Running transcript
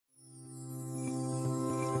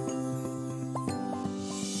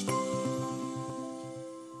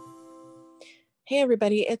Hey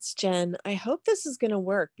everybody, it's Jen. I hope this is going to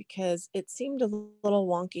work because it seemed a little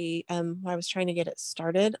wonky when I was trying to get it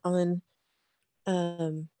started on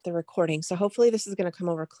the recording. So hopefully this is going to come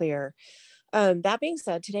over clear. That being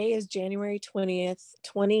said, today is January 20th,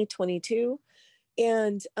 2022.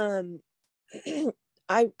 And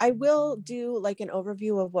I will do like an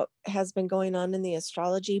overview of what has been going on in the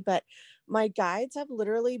astrology, but my guides have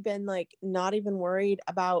literally been like not even worried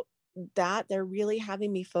about that. They're really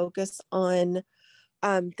having me focus on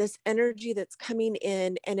this energy that's coming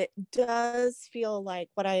in. And it does feel like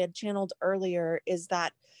what I had channeled earlier is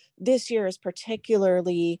that this year is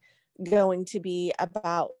particularly going to be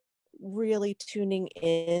about really tuning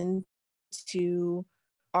in to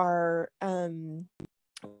our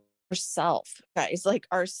self, guys, like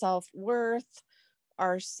our self-worth,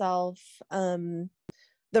 our self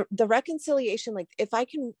the reconciliation. Like if I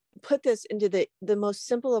can put this into the most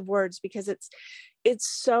simple of words, because it's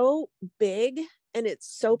so big and it's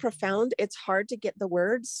so profound, it's hard to get the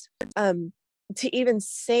words to even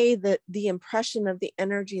say that the impression of the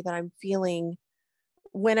energy that I'm feeling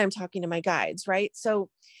when I'm talking to my guides, right? So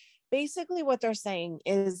basically what they're saying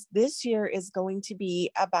is this year is going to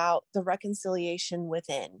be about the reconciliation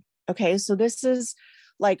within. Okay, so this is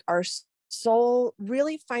like our soul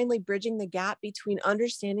really finally bridging the gap between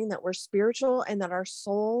understanding that we're spiritual and that our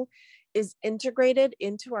soul is integrated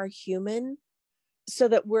into our human, so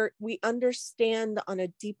that we understand on a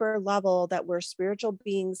deeper level that we're spiritual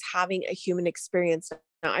beings having a human experience.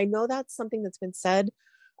 Now, I know that's something that's been said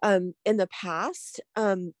in the past.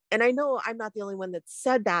 And I know I'm not the only one that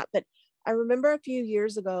said that, but I remember a few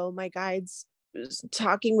years ago, my guides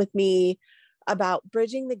talking with me about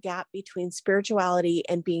bridging the gap between spirituality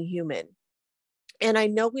and being human. And I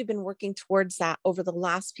know we've been working towards that over the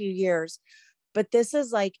last few years, but this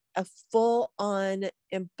is like a full on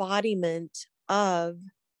embodiment of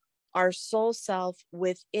our soul self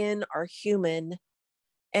within our human,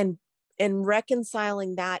 and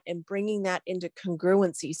reconciling that and bringing that into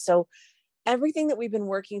congruency. So everything that we've been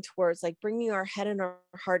working towards, like bringing our head and our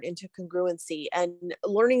heart into congruency and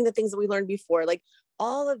learning the things that we learned before, like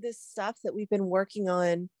all of this stuff that we've been working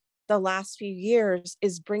on the last few years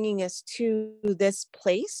is bringing us to this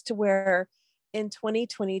place to where in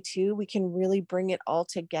 2022 we can really bring it all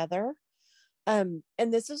together. And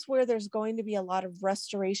this is where there's going to be a lot of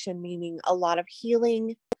restoration, meaning a lot of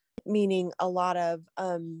healing, meaning a lot of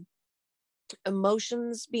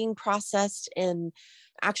emotions being processed and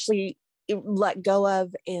actually let go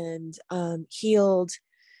of and healed.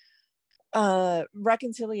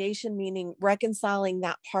 Reconciliation, meaning reconciling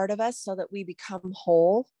that part of us so that we become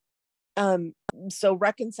whole. So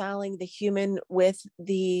reconciling the human with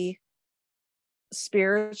the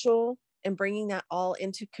spiritual and bringing that all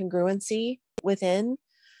into congruency within.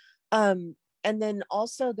 And then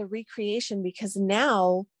also the recreation, because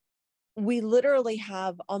now we literally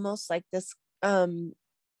have almost like this, the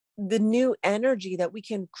new energy that we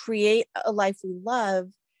can create a life we love.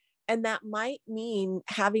 And that might mean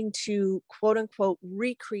having to quote unquote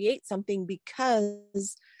recreate something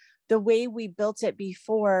because the way we built it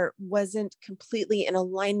before wasn't completely in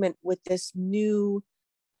alignment with this new,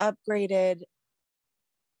 upgraded,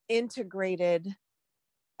 integrated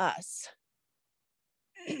us.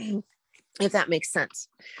 If that makes sense.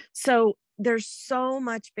 So there's so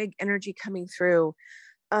much big energy coming through.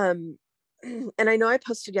 And I know I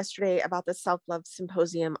posted yesterday about the self-love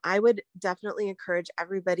symposium. I would definitely encourage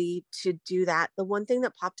everybody to do that. The one thing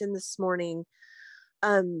that popped in this morning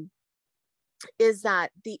is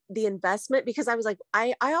that the investment, because I was like,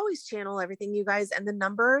 I always channel everything, you guys, and the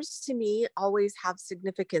numbers to me always have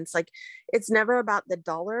significance. Like it's never about the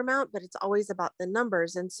dollar amount, but it's always about the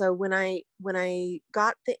numbers. And so when I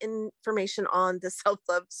got the information on the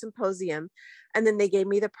self-love symposium and then they gave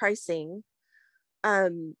me the pricing,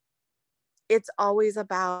 it's always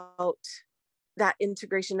about that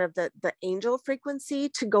integration of the angel frequency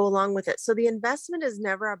to go along with it. So the investment is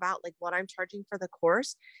never about like what I'm charging for the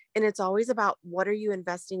course. And it's always about what are you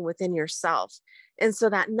investing within yourself. And so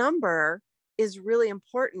that number is really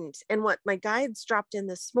important. And what my guides dropped in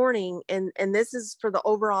this morning, and this is for the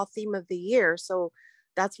overall theme of the year, so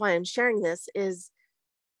that's why I'm sharing this, is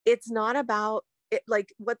it's not about it.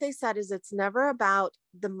 Like what they said is it's never about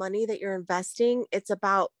the money that you're investing. It's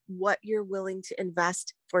about what you're willing to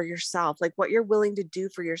invest for yourself, like what you're willing to do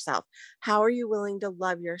for yourself. How are you willing to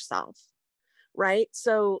love yourself? Right.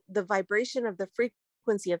 So the vibration of the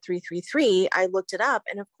frequency of 333, I looked it up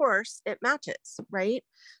and of course it matches. Right.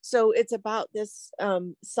 So it's about this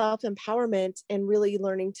self-empowerment and really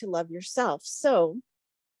learning to love yourself. So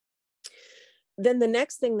then the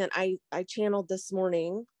next thing that I channeled this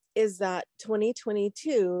morning is that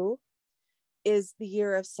 2022 is the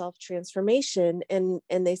year of self-transformation, and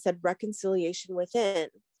they said reconciliation within.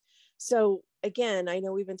 So again, I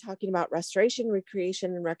know we've been talking about restoration,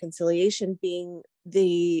 recreation, and reconciliation being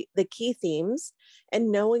the key themes,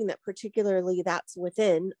 and knowing that particularly that's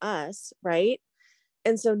within us, right?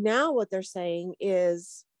 And so now what they're saying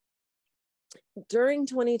is during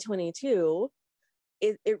 2022,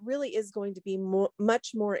 it really is going to be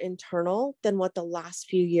much more internal than what the last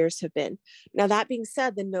few years have been. Now, that being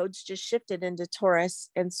said, the nodes just shifted into Taurus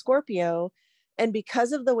and Scorpio. And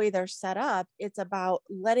because of the way they're set up, it's about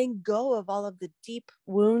letting go of all of the deep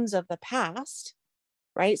wounds of the past,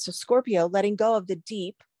 right? So Scorpio, letting go of the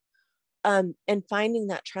deep, and finding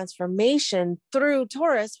that transformation through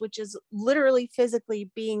Taurus, which is literally physically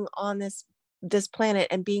being on this planet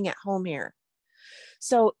and being at home here.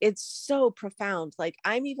 So it's so profound. Like,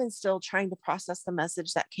 I'm even still trying to process the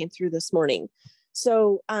message that came through this morning.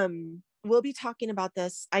 So we'll be talking about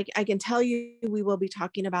this. I can tell you, we will be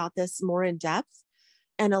talking about this more in depth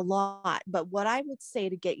and a lot. But what I would say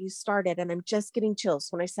to get you started, and I'm just getting chills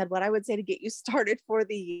when I said what I would say to get you started for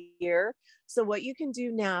the year. So what you can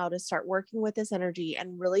do now to start working with this energy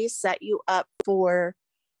and really set you up for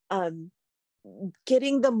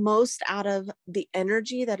getting the most out of the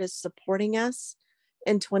energy that is supporting us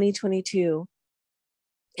in 2022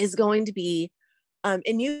 is going to be,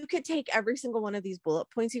 and you could take every single one of these bullet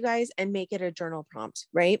points, you guys, and make it a journal prompt,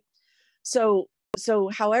 right? So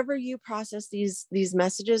however you process these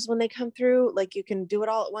messages when they come through, like, you can do it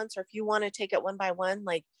all at once, or if you want to take it one by one,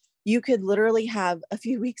 like, you could literally have a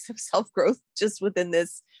few weeks of self-growth just within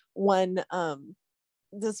this one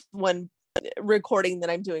recording that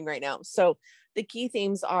I'm doing right now. So the key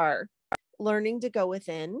themes are learning to go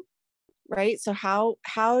within, right? So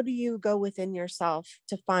how do you go within yourself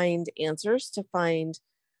to find answers, to find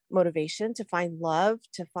motivation, to find love,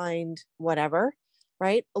 to find whatever,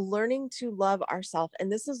 right? Learning to love ourselves. And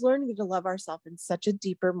this is learning to love ourselves in such a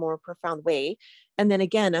deeper, more profound way. And then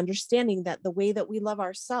again, understanding that the way that we love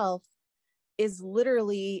ourselves is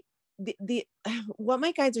literally the what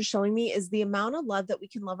my guides are showing me is the amount of love that we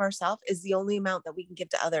can love ourselves is the only amount that we can give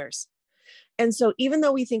to others. And so even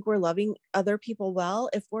though we think we're loving other people well,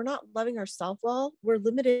 if we're not loving ourselves well, we're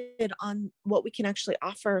limited on what we can actually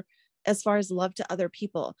offer as far as love to other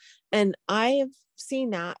people. And I've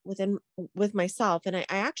seen that with myself. And I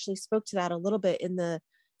actually spoke to that a little bit in the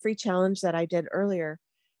free challenge that I did earlier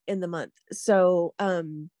in the month. So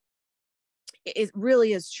it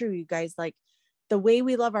really is true, you guys. Like, the way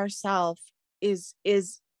we love ourselves is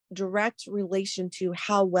direct relation to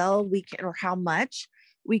how well we can, or how much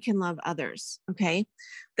we can love others. Okay.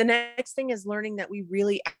 The next thing is learning that we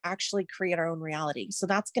really actually create our own reality. So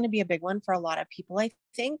that's going to be a big one for a lot of people, I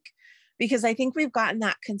think, because I think we've gotten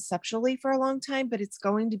that conceptually for a long time, but it's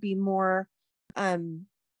going to be more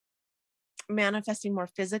manifesting more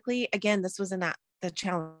physically. Again, this was in the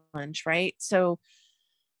challenge, right? So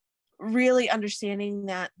really understanding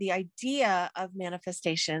that the idea of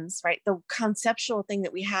manifestations, right? The conceptual thing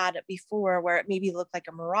that we had before, where it maybe looked like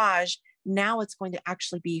a mirage, now it's going to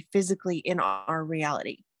actually be physically in our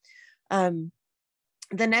reality. The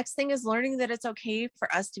next thing is learning that it's okay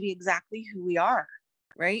for us to be exactly who we are,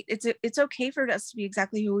 right? It's okay for us to be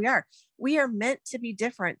exactly who we are. We are meant to be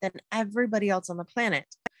different than everybody else on the planet.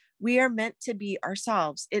 We are meant to be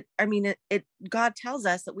ourselves. God tells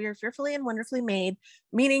us that we are fearfully and wonderfully made,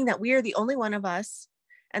 meaning that we are the only one of us,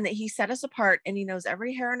 and that he set us apart, and he knows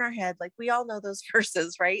every hair on our head. Like, we all know those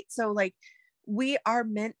verses, right? So like, we are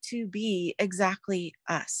meant to be exactly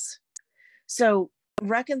us. So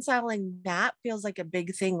reconciling that feels like a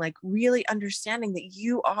big thing, like really understanding that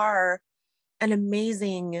you are an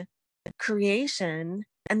amazing creation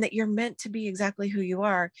and that you're meant to be exactly who you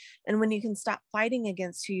are. And when you can stop fighting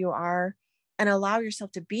against who you are and allow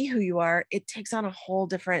yourself to be who you are, it takes on a whole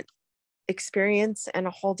different experience and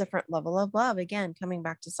a whole different level of love. Again, coming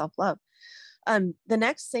back to self-love. The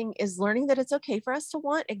next thing is learning that it's okay for us to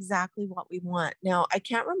want exactly what we want. Now, I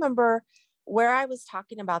can't remember where I was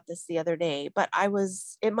talking about this the other day, but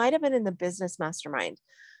it might've been in the business mastermind,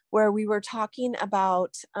 where we were talking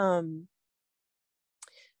about,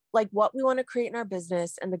 like, what we want to create in our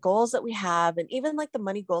business and the goals that we have, and even like the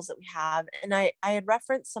money goals that we have. And I had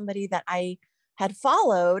referenced somebody that I had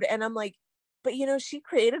followed, and I'm like, but she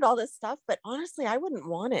created all this stuff, but honestly, I wouldn't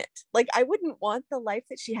want it. Like, I wouldn't want the life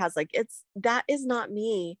that she has. Like, that is not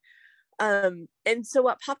me. And so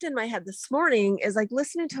what popped in my head this morning is like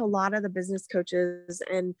listening to a lot of the business coaches,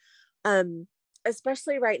 and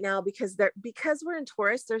especially right now, because we're in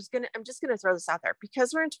Taurus, I'm just going to throw this out there,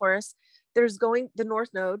 because we're in Taurus, the North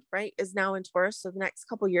Node, right, is now in Taurus. So the next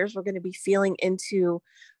couple of years, we're going to be feeling into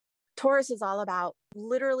Taurus is all about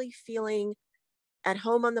literally feeling at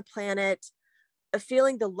home on the planet,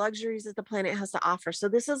 feeling the luxuries that the planet has to offer. So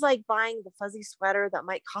this is like buying the fuzzy sweater that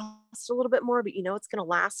might cost a little bit more, but you know it's going to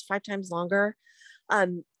last 5 times longer.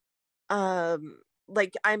 Um,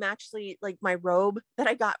 like I'm actually like my robe that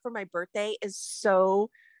I got for my birthday is so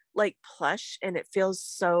like plush and it feels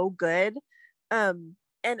so good.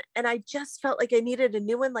 And I just felt like I needed a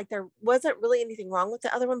new one. Like there wasn't really anything wrong with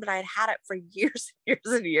the other one, but I had it for years, years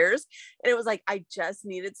and years. And it was like I just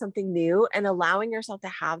needed something new, and allowing yourself to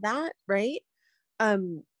have that, right?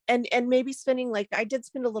 And maybe spending, like I did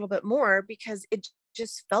spend a little bit more because it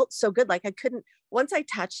just felt so good. Like I couldn't, once I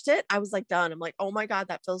touched it, I was like done. I'm like, oh my God,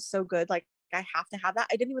 that feels so good. Like I have to have that.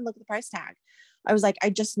 I didn't even look at the price tag. I was like,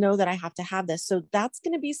 I just know that I have to have this. So that's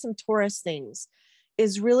going to be some Taurus things,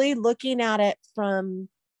 is really looking at it from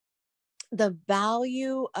the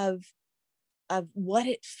value of what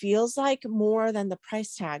it feels like more than the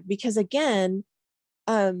price tag. Because again,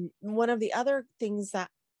 one of the other things that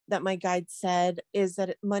my guide said is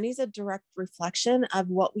that money's a direct reflection of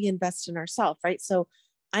what we invest in ourselves, right? So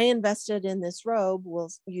I invested in this robe, we'll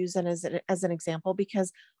use it as an example,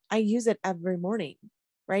 because I use it every morning,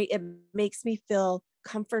 right? It makes me feel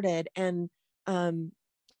comforted and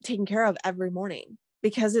taken care of every morning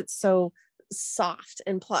because it's so soft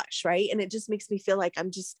and plush, right? And it just makes me feel like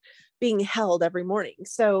I'm just being held every morning.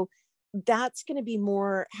 So that's going to be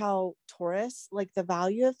more how Taurus, like the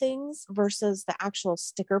value of things versus the actual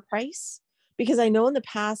sticker price. Because I know in the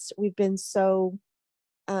past we've been so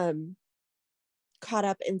caught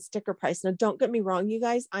up in sticker price. Now, don't get me wrong, you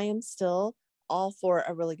guys, I am still all for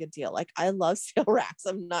a really good deal. Like I love sale racks,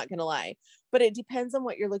 I'm not going to lie, but it depends on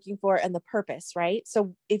what you're looking for and the purpose, right?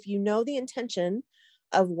 So if you know the intention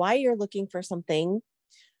of why you're looking for something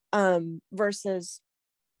versus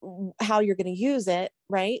how you're going to use it,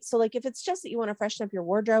 right? So like if it's just that you want to freshen up your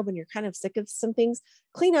wardrobe and you're kind of sick of some things,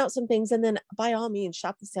 clean out some things, and then by all means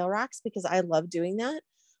shop the sale racks, because I love doing that.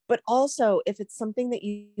 But also if it's something that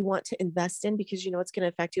you want to invest in because you know it's going to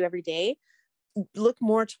affect you every day, look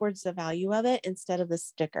more towards the value of it instead of the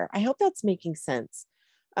sticker. I hope that's making sense.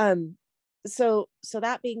 So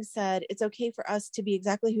that being said, it's okay for us to be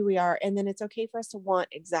exactly who we are, and then it's okay for us to want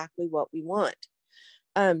exactly what we want.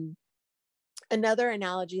 Another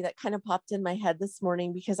analogy that kind of popped in my head this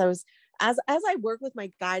morning, because I was, as I work with my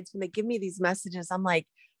guides, when they give me these messages, I'm like,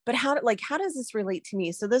 but how does this relate to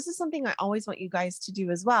me? So this is something I always want you guys to do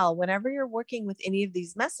as well. Whenever you're working with any of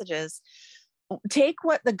these messages, take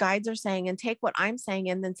what the guides are saying and take what I'm saying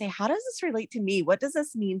and then say, how does this relate to me? What does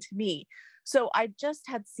this mean to me? So I just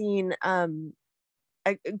had seen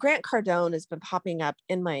Grant Cardone has been popping up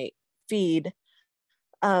in my feed.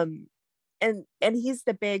 And he's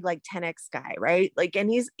the big like 10x guy, right? Like, and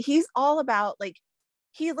he's all about, like,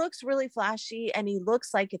 he looks really flashy and he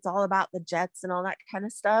looks like it's all about the jets and all that kind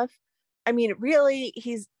of stuff. I mean, really,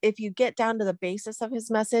 if you get down to the basis of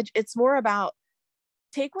his message, it's more about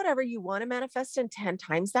take whatever you want to manifest and 10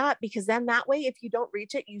 times that, because then that way, if you don't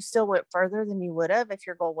reach it, you still went further than you would have if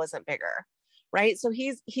your goal wasn't bigger. Right. So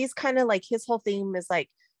he's kind of like, his whole theme is like,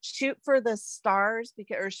 shoot for the stars,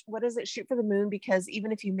 because, or what is it? Shoot for the moon, because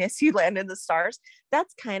even if you miss, you land in the stars.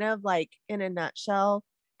 That's kind of like in a nutshell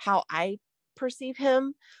how I perceive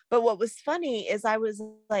him. But what was funny is I was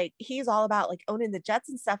like, he's all about like owning the jets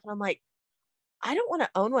and stuff. And I'm like, I don't want to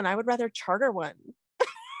own one. I would rather charter one.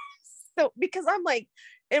 So because I'm like,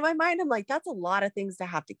 in my mind, I'm like, that's a lot of things to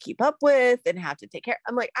have to keep up with and have to take care.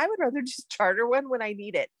 I'm like, I would rather just charter one when I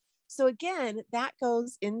need it. So again, that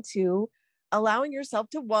goes into allowing yourself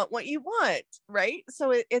to want what you want, right?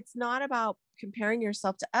 So it's not about comparing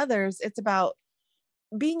yourself to others. It's about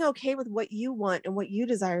being okay with what you want and what you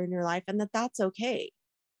desire in your life, and that's okay.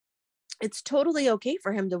 It's totally okay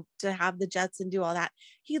for him to have the jets and do all that.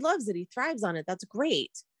 He loves it. He thrives on it. That's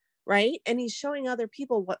great. Right. And he's showing other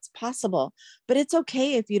people what's possible, but it's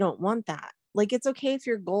okay if you don't want that. Like, it's okay if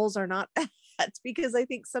your goals are not that, because I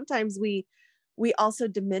think sometimes we also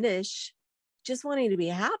diminish just wanting to be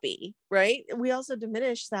happy, right? We also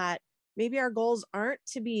diminish that maybe our goals aren't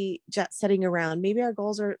to be jet setting around. Maybe our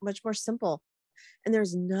goals are much more simple, and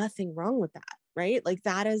there's nothing wrong with that, right? Like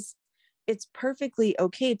it's perfectly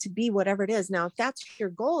okay to be whatever it is. Now, if that's your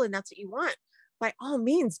goal and that's what you want, by all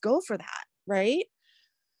means, go for that, right?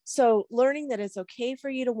 So learning that it's okay for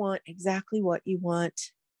you to want exactly what you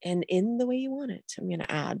want and in the way you want it, I'm going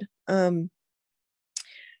to add.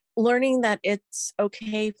 Learning that it's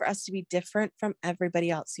okay for us to be different from everybody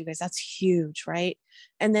else, you guys, that's huge, right?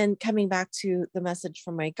 And then coming back to the message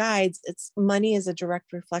from my guides, it's money is a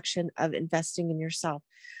direct reflection of investing in yourself.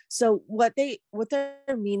 So what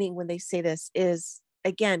they're meaning when they say this is,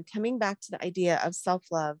 again, coming back to the idea of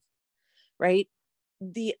self-love, right?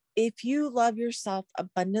 The if you love yourself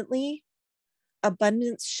abundantly,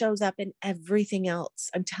 abundance shows up in everything else.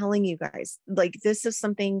 I'm telling you guys, like, this is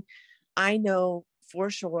something I know for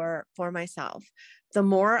sure for myself. The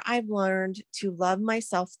more I've learned to love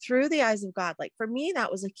myself through the eyes of God, like for me,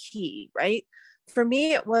 that was a key, right? For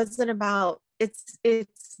me, it wasn't about,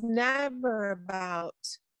 it's never about,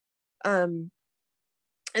 um,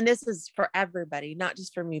 and this is for everybody, not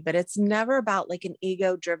just for me, but it's never about like an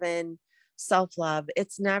ego driven self-love.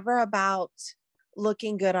 It's never about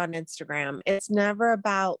looking good on Instagram. It's never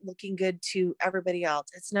about looking good to everybody else.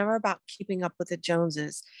 It's never about keeping up with the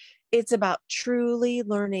Joneses. It's about truly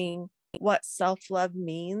learning what self-love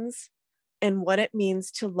means and what it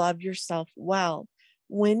means to love yourself well.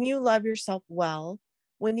 When you love yourself well,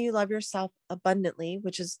 when you love yourself abundantly,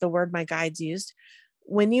 which is the word my guides used,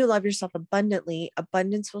 when you love yourself abundantly,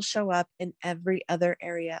 abundance will show up in every other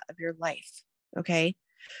area of your life. Okay.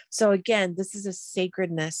 So again, this is a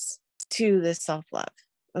sacredness to this self-love.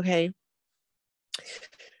 Okay.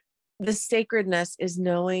 The sacredness is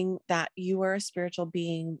knowing that you are a spiritual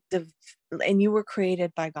being and you were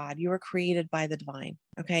created by God. You were created by the divine.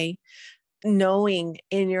 Okay. Knowing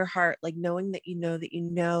in your heart, like knowing that you know that you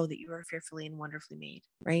know that you are fearfully and wonderfully made.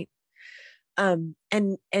 Right. And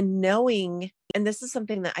knowing, and this is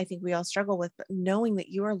something that I think we all struggle with, but knowing that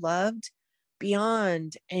you are loved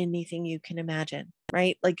beyond anything you can imagine,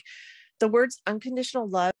 right? Like the words unconditional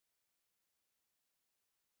love.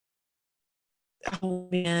 Oh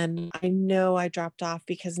man, I know I dropped off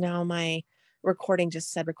because now my recording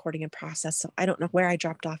just said recording in process. So I don't know where I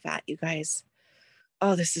dropped off at, you guys.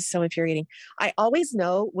 Oh, this is so infuriating. I always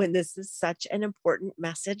know when this is such an important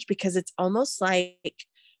message because it's almost like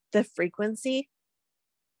the frequency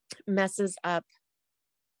messes up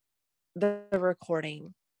the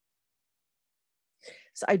recording.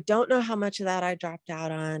 So I don't know how much of that I dropped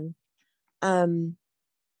out on. I'm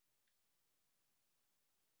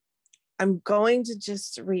going to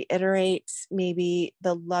just reiterate maybe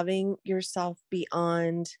the loving yourself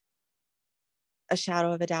beyond a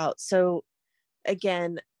shadow of a doubt. So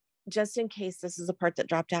again, just in case this is a part that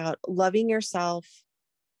dropped out, loving yourself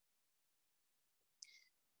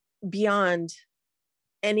beyond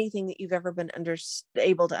anything that you've ever been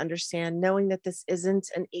able to understand, knowing that this isn't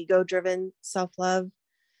an ego-driven self-love.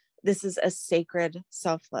 This is a sacred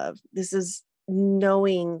self-love. This is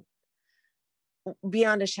knowing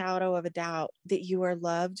beyond a shadow of a doubt that you are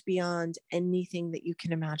loved beyond anything that you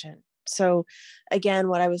can imagine. So again,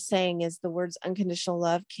 what I was saying is the words unconditional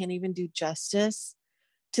love can't even do justice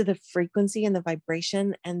to the frequency and the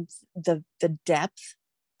vibration and the depth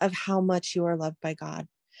of how much you are loved by God.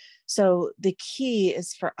 So the key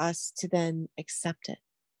is for us to then accept it,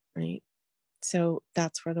 right? So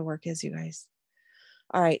that's where the work is, you guys.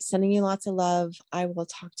 All right, sending you lots of love. I will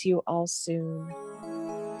talk to you all soon.